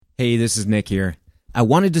Hey, this is Nick here. I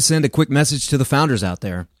wanted to send a quick message to the founders out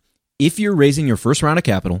there. If you're raising your first round of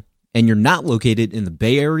capital and you're not located in the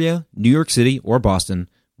Bay Area, New York City, or Boston,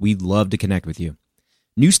 we'd love to connect with you.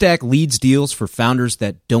 NewStack leads deals for founders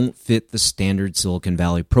that don't fit the standard Silicon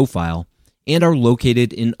Valley profile and are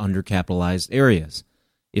located in undercapitalized areas.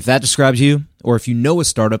 If that describes you, or if you know a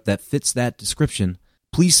startup that fits that description,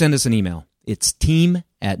 please send us an email. It's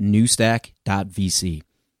team@newstack.vc.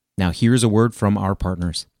 Now here's a word from our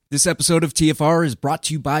partners. This episode of TFR is brought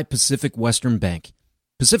to you by Pacific Western Bank.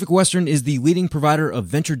 Pacific Western is the leading provider of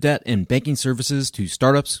venture debt and banking services to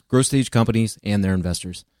startups, growth stage companies, and their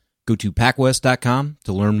investors. Go to pacwest.com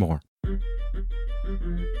to learn more.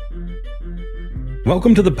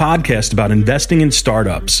 Welcome to the podcast about investing in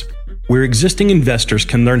startups, where existing investors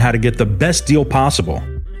can learn how to get the best deal possible,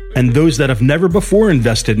 and those that have never before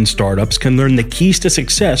invested in startups can learn the keys to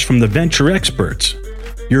success from the venture experts.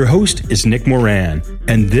 Your host is Nick Moran,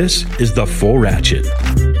 and this is The Full Ratchet.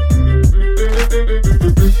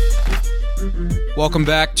 Welcome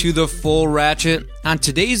back to The Full Ratchet. On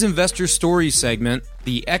today's Investor Stories segment,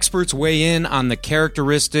 the experts weigh in on the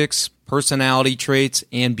characteristics, personality traits,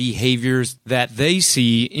 and behaviors that they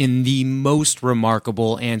see in the most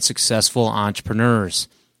remarkable and successful entrepreneurs.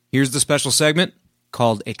 Here's the special segment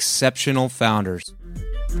called Exceptional Founders.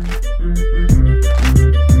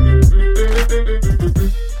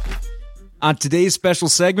 On today's special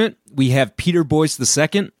segment, we have Peter Boyce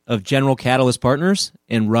II of General Catalyst Partners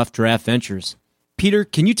and Rough Draft Ventures. Peter,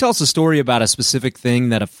 can you tell us a story about a specific thing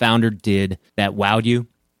that a founder did that wowed you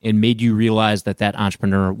and made you realize that that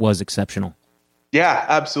entrepreneur was exceptional? Yeah,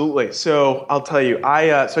 absolutely. So I'll tell you,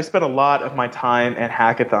 I spent a lot of my time at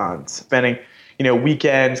hackathons, spending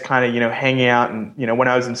weekends kind of hanging out, and when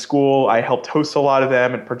I was in school, I helped host a lot of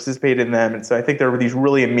them and participate in them, and so I think there were these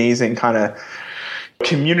really amazing kind of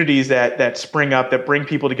communities that spring up that bring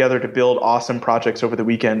people together to build awesome projects over the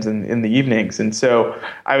weekends and in the evenings. And so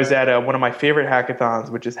I was at one of my favorite hackathons,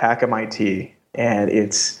 which is Hack MIT, and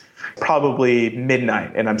it's probably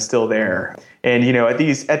midnight and I'm still there. And at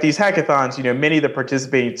these hackathons, many of the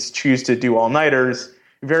participants choose to do all-nighters.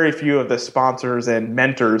 Very few of the sponsors and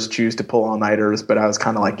mentors choose to pull all-nighters, but I was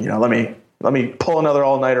kind of like, let me pull another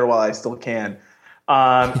all-nighter while I still can.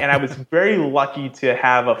 And I was very lucky to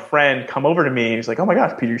have a friend come over to me, and he's like, "Oh my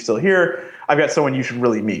gosh, Peter, you're still here. I've got someone you should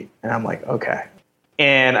really meet." And I'm like, "Okay."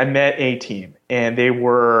 And I met a team, and they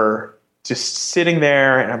were just sitting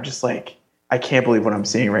there, and I'm just like, I can't believe what I'm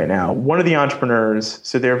seeing right now. One of the entrepreneurs,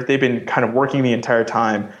 so they've been kind of working the entire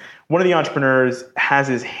time. One of the entrepreneurs has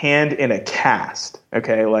his hand in a cast,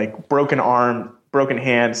 okay, like broken arm, broken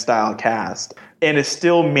hand style cast, and is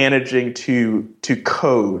still managing to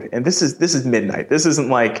code. And this is midnight. This isn't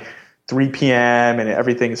like 3 p.m. and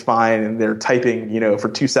everything's fine and they're typing, for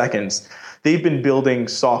 2 seconds. They've been building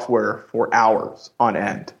software for hours on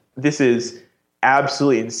end. This is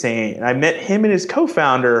absolutely insane. And I met him and his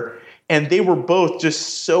co-founder, and they were both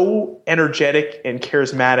just so energetic and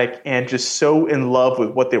charismatic and just so in love with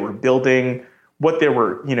what they were building, what they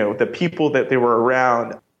were, the people that they were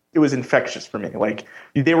around. It was infectious for me. Like,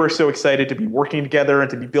 they were so excited to be working together and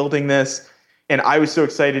to be building this. And I was so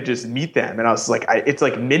excited to just meet them. And I was like, it's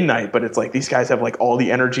like midnight, but it's like these guys have like all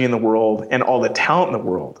the energy in the world and all the talent in the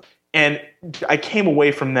world. And I came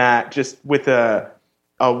away from that just with a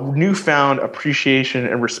newfound appreciation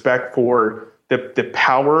and respect for the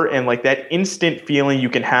power and like that instant feeling you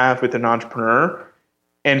can have with an entrepreneur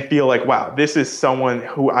and feel like, wow, this is someone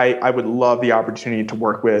who I would love the opportunity to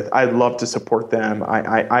work with. I'd love to support them.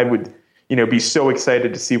 I would, be so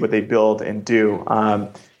excited to see what they build and do.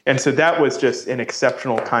 And so that was just an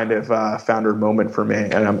exceptional kind of founder moment for me.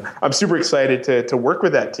 And I'm super excited to work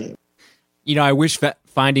with that team. I wish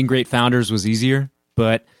finding great founders was easier,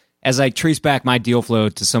 but as I trace back my deal flow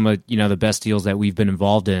to some of, the best deals that we've been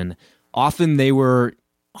involved in, often they were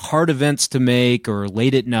hard events to make or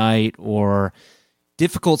late at night or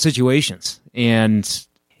difficult situations, and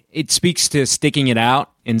it speaks to sticking it out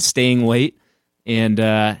and staying late. And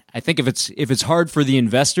I think if it's hard for the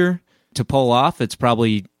investor to pull off, it's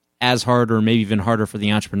probably as hard or maybe even harder for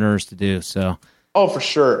the entrepreneurs to do. So, oh, for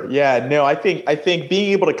sure, yeah. No, I think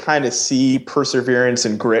being able to kind of see perseverance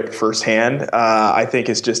and grit firsthand, I think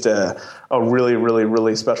is just a really, really,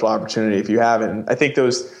 really special opportunity if you haven't. I think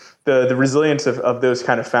the resilience of those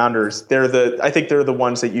kind of founders, I think they're the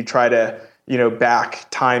ones that you try to back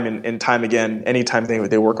time and time again, anytime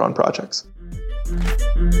they work on projects.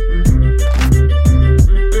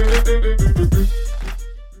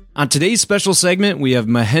 On today's special segment, we have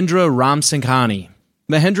Mahendra Ramsinghani.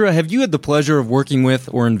 Mahendra, have you had the pleasure of working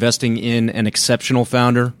with or investing in an exceptional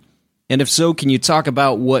founder? And if so, can you talk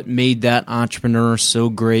about what made that entrepreneur so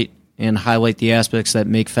great and highlight the aspects that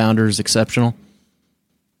make founders exceptional?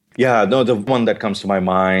 Yeah, no, the one that comes to my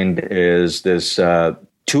mind is this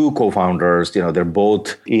two co-founders. They're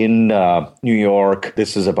both in New York.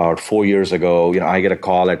 This is about 4 years ago. I get a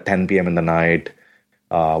call at 10 p.m. in the night.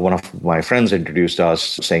 One of my friends introduced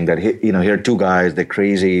us saying that, here are two guys, they're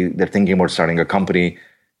crazy. They're thinking about starting a company.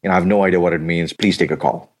 I have no idea what it means. Please take a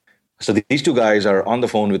call. So these two guys are on the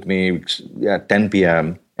phone with me at 10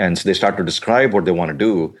 p.m. And so they start to describe what they want to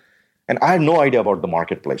do. And I had no idea about the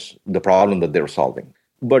marketplace, the problem that they were solving.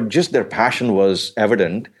 But just their passion was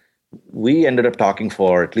evident. We ended up talking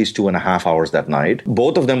for at least 2.5 hours that night.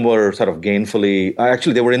 Both of them were sort of gainfully,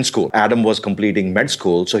 actually, they were in school. Adam was completing med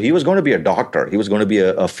school, so he was going to be a doctor. He was going to be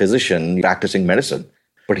a physician practicing medicine.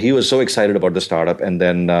 But he was so excited about the startup. And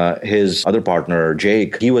then his other partner,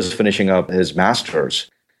 Jake, he was finishing up his master's.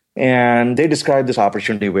 And they described this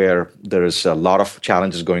opportunity where there's a lot of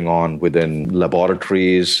challenges going on within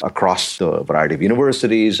laboratories across the variety of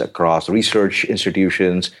universities, across research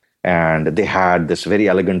institutions. And they had this very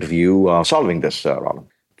elegant view of solving this problem.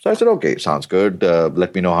 So I said, okay, sounds good.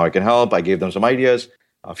 Let me know how I can help. I gave them some ideas.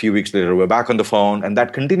 A few weeks later, we're back on the phone. And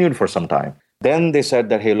that continued for some time. Then they said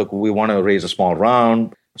that, hey, look, we want to raise a small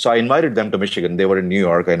round. So I invited them to Michigan. They were in New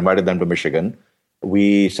York. I invited them to Michigan.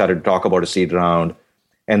 We started to talk about a seed round.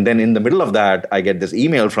 And then in the middle of that, I get this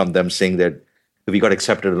email from them saying that we got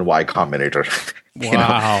accepted in Y Combinator.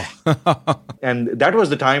 Wow. And that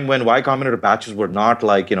was the time when Y Combinator batches were not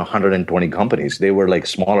like, 120 companies. They were like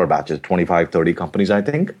smaller batches, 25, 30 companies, I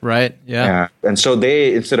think. Right, yeah. And so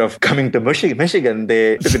they, instead of coming to Michigan,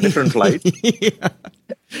 they took a different flight. Yeah.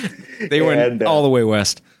 They went all the way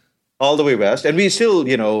west. All the way west. And we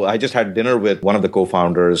still, I just had dinner with one of the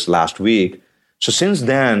co-founders last week. So since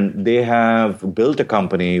then, they have built a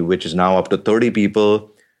company which is now up to 30 people.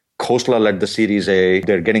 Khosla led the Series A.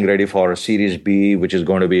 They're getting ready for a Series B, which is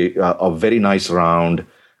going to be a very nice round,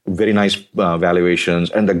 very nice valuations,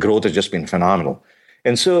 and the growth has just been phenomenal.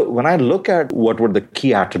 And so when I look at what were the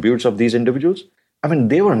key attributes of these individuals,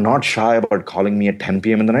 they were not shy about calling me at 10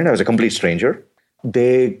 p.m. in the night. I was a complete stranger.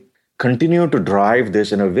 They continued to drive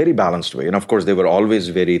this in a very balanced way. And of course, they were always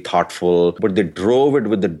very thoughtful, but they drove it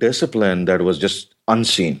with the discipline that was just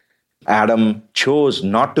unseen. Adam chose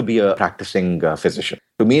not to be a practicing physician.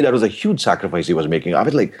 To me, that was a huge sacrifice he was making. I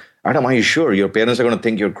was like, Adam, are you sure? Your parents are going to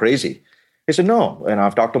think you're crazy. He said, no. And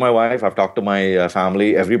I've talked to my wife. I've talked to my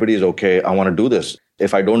family. Everybody is okay. I want to do this.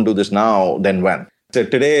 If I don't do this now, then when? So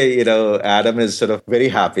today, Adam is sort of very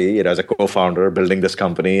happy, as a co-founder building this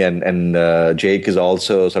company. And Jake is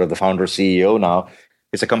also sort of the founder CEO now.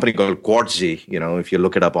 It's a company called Quartzy. If you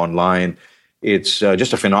look it up online, it's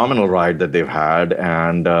just a phenomenal ride that they've had.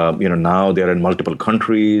 And, now they're in multiple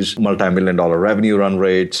countries, multi-million-dollar revenue run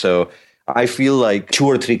rate. So I feel like 2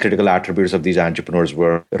 or 3 critical attributes of these entrepreneurs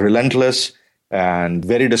were relentless and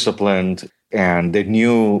very disciplined. And they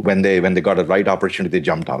knew when they got a right opportunity, they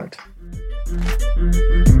jumped on it.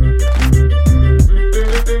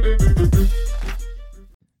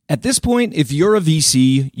 At this point, if you're a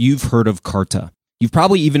VC, you've heard of Carta. You've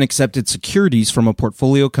probably even accepted securities from a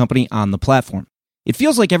portfolio company on the platform. It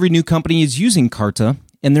feels like every new company is using Carta,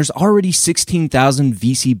 and there's already 16,000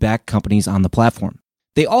 VC-backed companies on the platform.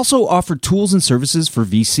 They also offer tools and services for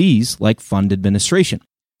VCs like fund administration.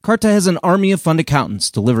 Carta has an army of fund accountants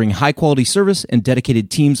delivering high-quality service and dedicated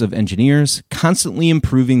teams of engineers, constantly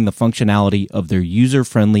improving the functionality of their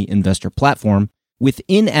user-friendly investor platform with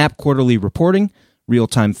in-app quarterly reporting,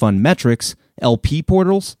 real-time fund metrics, LP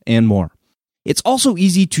portals, and more. It's also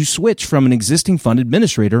easy to switch from an existing fund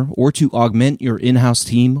administrator or to augment your in-house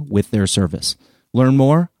team with their service. Learn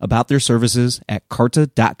more about their services at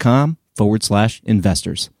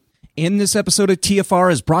carta.com/investors. And this episode of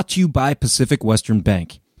TFR is brought to you by Pacific Western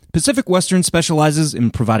Bank. Pacific Western specializes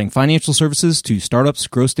in providing financial services to startups,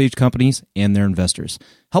 growth stage companies, and their investors,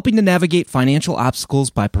 helping to navigate financial obstacles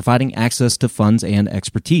by providing access to funds and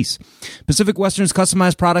expertise. Pacific Western's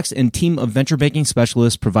customized products and team of venture banking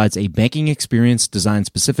specialists provides a banking experience designed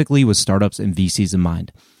specifically with startups and VCs in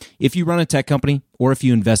mind. If you run a tech company or if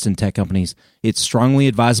you invest in tech companies, it's strongly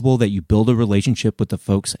advisable that you build a relationship with the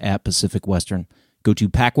folks at Pacific Western. Go to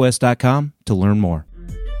pacwest.com to learn more.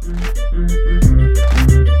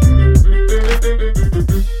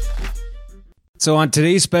 So on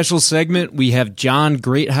today's special segment, we have John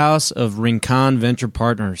Greathouse of Rincon Venture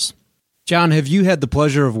Partners. John, have you had the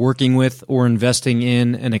pleasure of working with or investing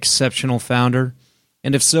in an exceptional founder?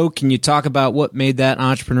 And if so, can you talk about what made that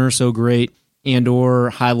entrepreneur so great and or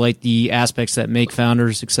highlight the aspects that make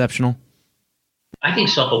founders exceptional? I think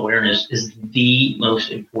self-awareness is the most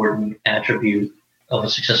important attribute of a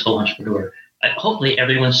successful entrepreneur. Hopefully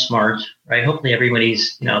everyone's smart, right? Hopefully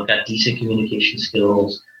everybody's, got decent communication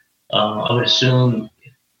skills. I would assume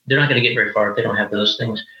they're not going to get very far if they don't have those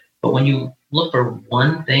things. But when you look for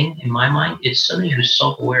one thing, in my mind, it's somebody who's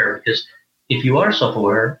self-aware, because if you are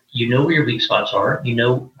self-aware, you know where your weak spots are, you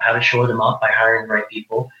know how to shore them up by hiring the right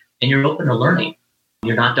people, and you're open to learning.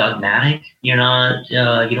 You're not dogmatic. You're not,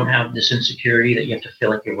 you don't have this insecurity that you have to feel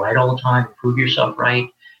like you're right all the time, prove yourself right.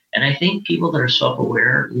 And I think people that are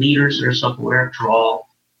self-aware, leaders that are self-aware, draw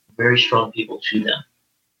very strong people to them.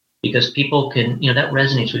 Because people can, that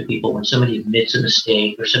resonates with people when somebody admits a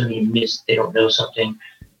mistake, or somebody admits they don't know something,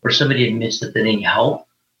 or somebody admits that they need help.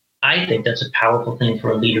 I think that's a powerful thing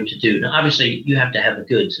for a leader to do. Now, obviously, you have to have the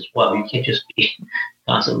goods as well. You can't just be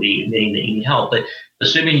constantly admitting that you need help. But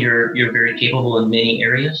assuming you're very capable in many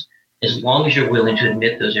areas, as long as you're willing to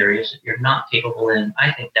admit those areas that you're not capable in,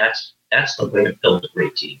 I think that's the way to build a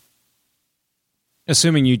great team.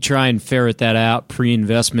 Assuming you try and ferret that out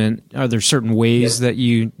pre-investment, are there certain ways that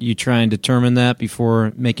you try and determine that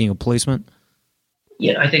before making a placement?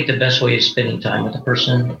 Yeah, I think the best way is spending time with the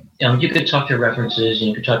person. You could talk to references, and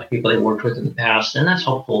you could talk to people they worked with in the past, and that's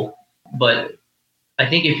helpful. But I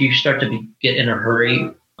think if you start to get in a hurry,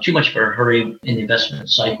 too much for a hurry in the investment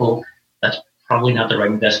cycle, that's probably not the right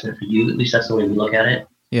investment for you. At least that's the way we look at it.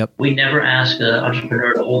 Yep. We never ask an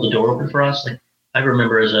entrepreneur to hold the door open for us. Like, I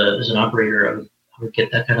remember as an operator, I would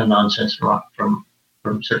get that kind of nonsense from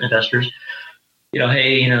certain investors.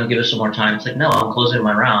 Hey, give us some more time. It's like, no, I'm closing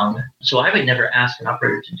my round. So I would never ask an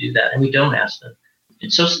operator to do that, and we don't ask them.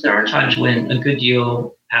 And so there are times when a good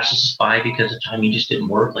deal passes us by because the timing just didn't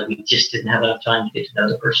work, like we just didn't have enough time to get to know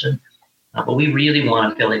the person. But we really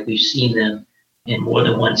want to feel like we've seen them in more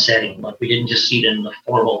than one setting. Like, we didn't just see them in the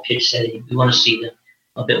formal pitch setting. We want to see them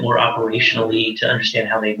a bit more operationally to understand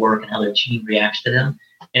how they work and how their team reacts to them.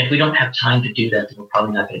 And if we don't have time to do that, then we're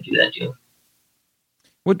probably not going to do that deal.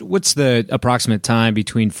 What's the approximate time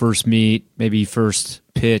between first meet, maybe first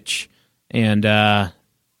pitch, and an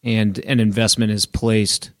investment is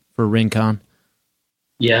placed for Rincon?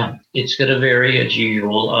 Yeah, it's going to vary as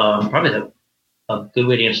usual. Probably a good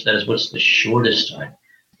way to answer that is, what's the shortest time?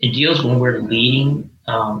 In deals when we're leading,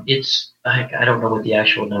 I don't know what the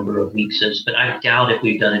actual number of weeks is, but I doubt if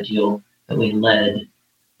we've done a deal that we led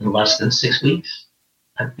in less than 6 weeks.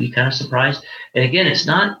 I'd be kind of surprised. And again, it's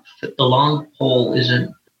not, the long pole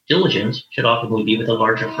isn't diligence, should often be with a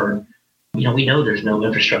larger firm. We know there's no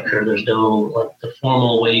infrastructure, there's no, the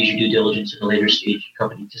formal ways you do diligence in a later stage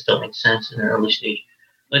company just don't make sense in an early stage.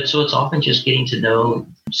 But so it's often just getting to know,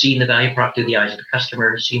 seeing the value prop through the eyes of the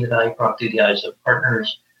customer, seeing the value prop through the eyes of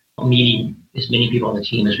partners, meeting as many people on the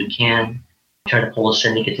team as we can, try to pull a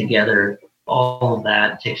syndicate together. All of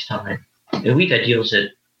that takes time. And we've had deals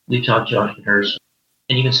that we've talked to entrepreneurs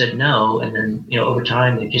and even said no, and then over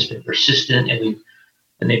time they've just been persistent,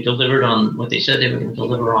 and they've delivered on what they said they were going to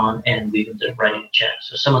deliver on, and we've been writing a check.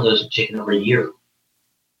 So some of those have taken over a year.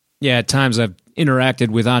 Yeah, at times I've interacted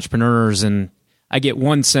with entrepreneurs, and I get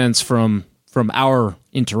one sense from our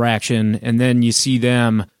interaction, and then you see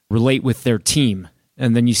them relate with their team,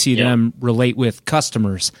 and then you see them relate with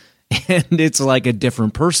customers, and it's like a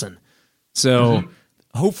different person. So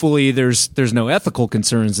hopefully there's no ethical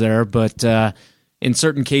concerns there, but in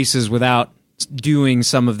certain cases, without doing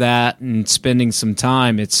some of that and spending some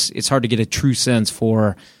time, it's hard to get a true sense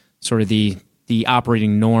for sort of the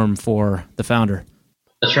operating norm for the founder.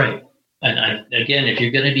 That's right. And again, if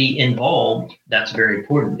you're going to be involved, that's very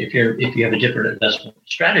important. If you have a different investment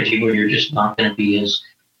strategy where you're just not going to be as,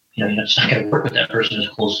 you're just not going to work with that person as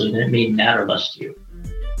closely, then it may matter less to you.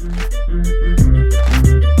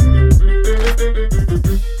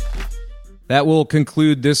 That will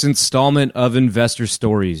conclude this installment of Investor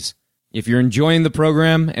Stories. If you're enjoying the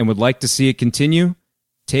program and would like to see it continue,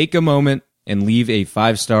 take a moment and leave a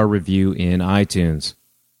 5-star review in iTunes.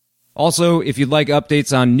 Also, if you'd like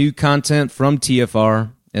updates on new content from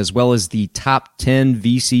TFR, as well as the top 10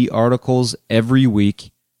 VC articles every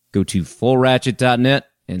week, go to fullratchet.net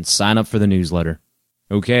and sign up for the newsletter.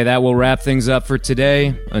 Okay, that will wrap things up for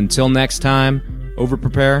today. Until next time,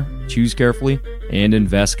 over-prepare, choose carefully, and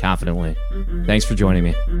invest confidently. Thanks for joining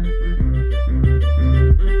me.